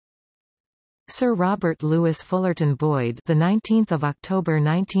Sir Robert Louis Fullerton Boyd, the 19th of October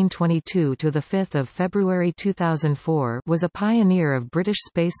 1922 to the 5th of February 2004, was a pioneer of British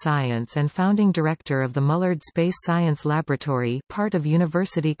space science and founding director of the Mullard Space Science Laboratory, part of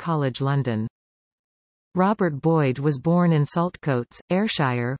University College London. Robert Boyd was born in Saltcoats,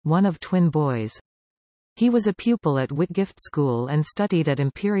 Ayrshire, one of twin boys. He was a pupil at Whitgift School and studied at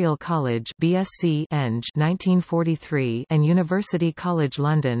Imperial College BSc Eng 1943 and University College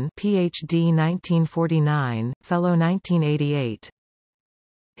London PhD 1949, Fellow 1988.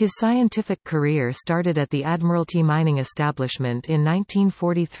 His scientific career started at the Admiralty Mining Establishment in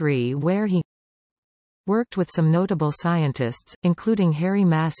 1943, where he worked with some notable scientists, including Harry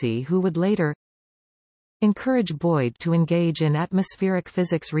Massey, who would later encourage Boyd to engage in atmospheric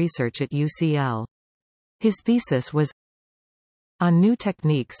physics research at UCL. His thesis was on new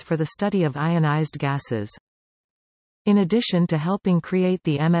techniques for the study of ionized gases. In addition to helping create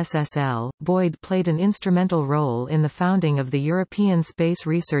the MSSL, Boyd played an instrumental role in the founding of the European Space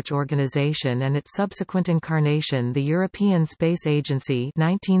Research Organisation and its subsequent incarnation, the European Space Agency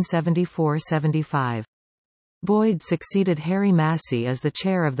 1974-75. Boyd succeeded Harry Massey as the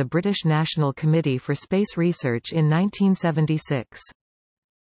chair of the British National Committee for Space Research in 1976.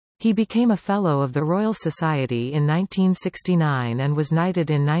 He became a Fellow of the Royal Society in 1969 and was knighted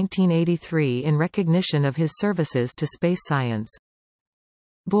in 1983 in recognition of his services to space science.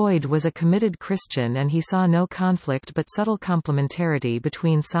 Boyd was a committed Christian and he saw no conflict but subtle complementarity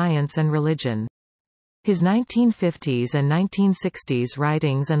between science and religion. His 1950s and 1960s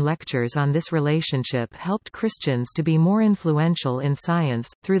writings and lectures on this relationship helped Christians to be more influential in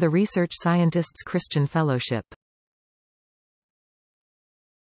science, through the Research Scientists Christian Fellowship.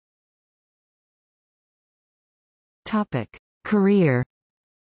 Career.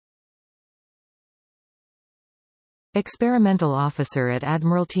 Experimental Officer at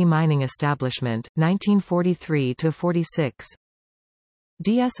Admiralty Mining Establishment, 1943–46.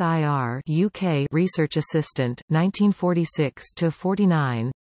 DSIR UK Research Assistant,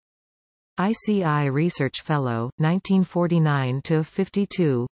 1946–49. ICI Research Fellow,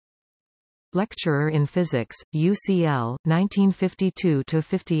 1949–52. Lecturer in Physics, UCL,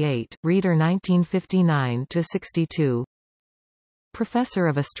 1952–58, Reader 1959–62. Professor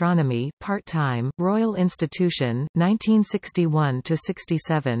of Astronomy, part-time, Royal Institution,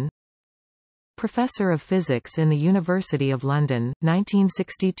 1961–67. Professor of Physics in the University of London,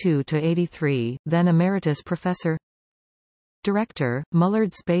 1962–83, then Emeritus Professor. Director,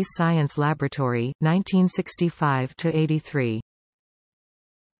 Mullard Space Science Laboratory, 1965–83.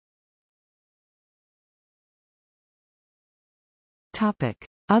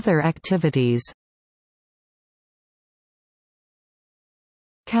 Other activities.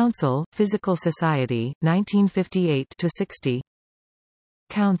 Council, Physical Society, 1958–60.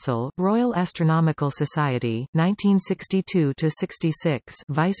 Council, Royal Astronomical Society, 1962–66,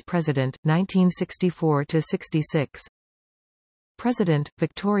 Vice President, 1964–66. President,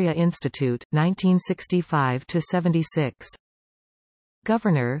 Victoria Institute, 1965–76.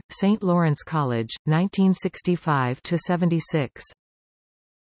 Governor, St. Lawrence College, 1965–76.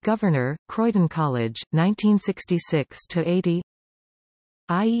 Governor, Croydon College, 1966–80.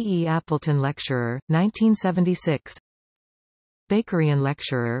 IEE Appleton Lecturer, 1976. Bakerian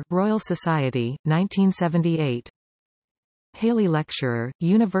Lecturer, Royal Society, 1978. Haley Lecturer,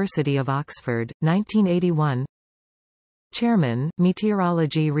 University of Oxford, 1981. Chairman,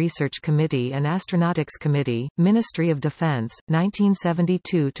 Meteorology Research Committee and Astronautics Committee, Ministry of Defence,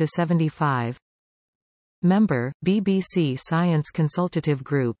 1972–75. Member, BBC Science Consultative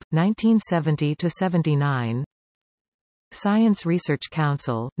Group, 1970–79. Science Research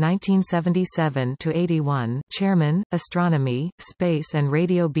Council, 1977–81, Chairman, Astronomy, Space and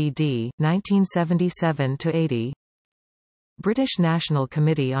Radio BD, 1977–80. British National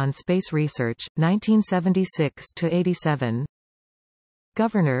Committee on Space Research, 1976–87.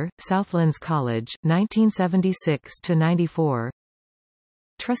 Governor, Southlands College, 1976–94.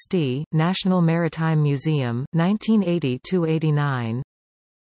 Trustee, National Maritime Museum, 1980–89.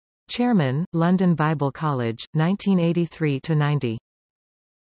 Chairman, London Bible College, 1983–90.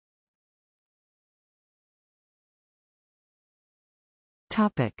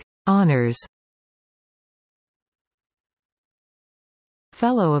 Honours.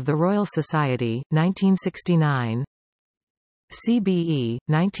 Fellow of the Royal Society, 1969. CBE,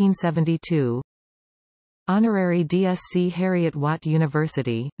 1972. Honorary DSc Harriet Watt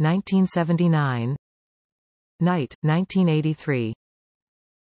University, 1979. Knight, 1983.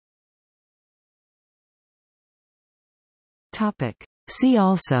 See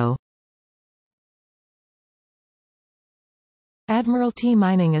also: Admiralty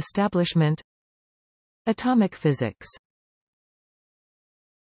Mining Establishment, Atomic physics.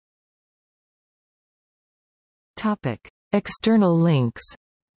 Topic: External links.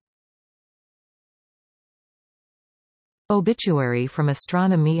 Obituary from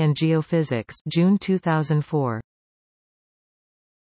Astronomy and Geophysics, June 2004.